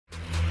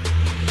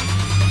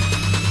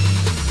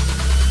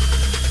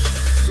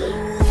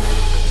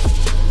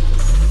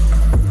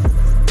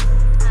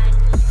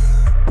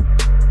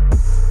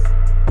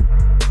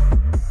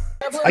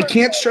I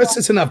can't stress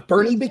this enough.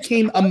 Bernie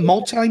became a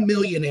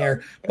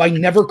multimillionaire by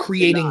never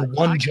creating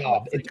one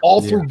job. It's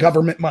all through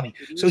government money.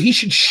 So he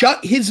should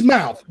shut his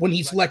mouth when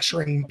he's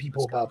lecturing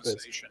people about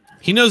this.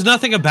 He knows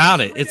nothing about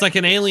it. It's like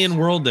an alien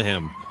world to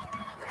him.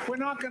 We're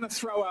not going to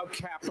throw out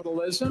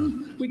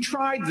capitalism. We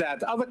tried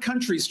that. Other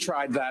countries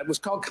tried that. It was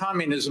called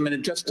communism, and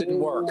it just didn't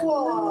work.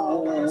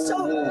 What?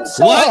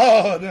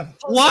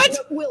 What?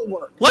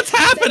 What's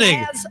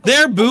happening?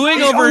 They're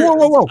booing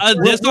over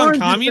this on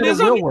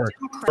communism?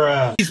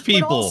 These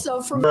people.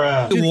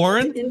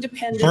 Warren?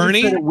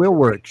 Bernie? It will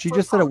work. She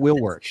just said it will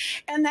work.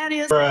 And that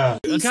is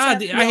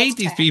God, I hate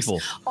these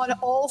people. On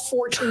all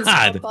fortunes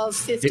above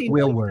 $50 it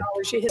will work.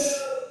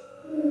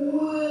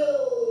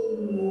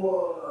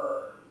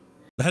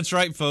 That's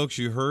right, folks.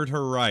 You heard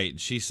her right.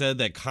 She said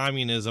that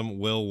communism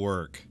will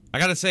work. I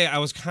gotta say, I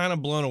was kind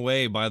of blown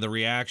away by the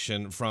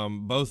reaction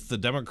from both the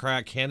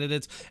Democrat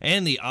candidates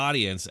and the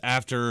audience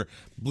after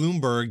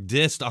Bloomberg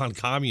dissed on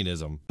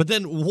communism. But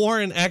then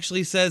Warren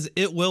actually says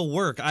it will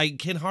work. I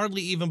can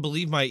hardly even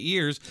believe my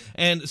ears.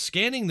 And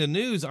scanning the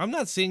news, I'm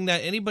not seeing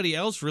that anybody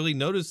else really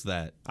noticed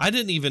that. I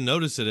didn't even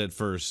notice it at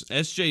first.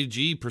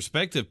 SJG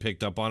Perspective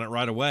picked up on it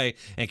right away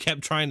and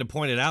kept trying to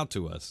point it out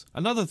to us.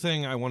 Another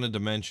thing I wanted to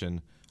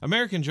mention,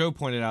 American Joe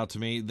pointed out to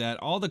me that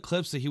all the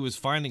clips that he was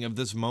finding of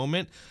this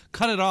moment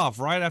cut it off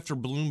right after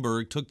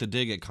Bloomberg took the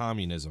dig at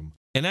communism.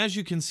 And as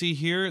you can see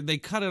here, they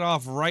cut it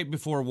off right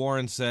before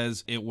Warren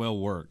says it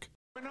will work.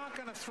 We're not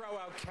going to throw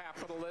out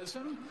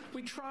capitalism.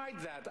 We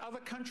tried that. Other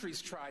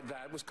countries tried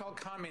that. It was called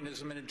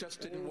communism, and it just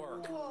didn't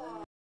work.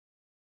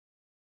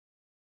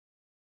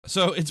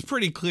 So it's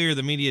pretty clear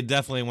the media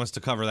definitely wants to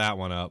cover that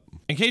one up.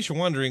 In case you're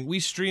wondering, we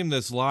streamed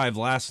this live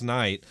last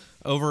night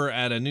over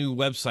at a new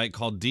website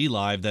called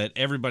DLIVE that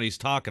everybody's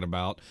talking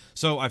about,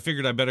 so I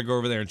figured I better go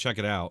over there and check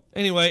it out.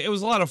 Anyway, it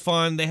was a lot of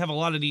fun. They have a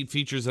lot of neat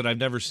features that I've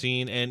never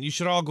seen, and you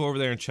should all go over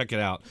there and check it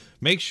out.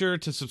 Make sure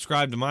to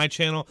subscribe to my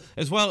channel,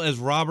 as well as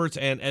Robert's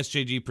and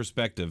SJG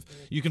Perspective.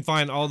 You can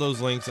find all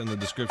those links in the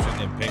description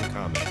and pinned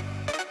comment.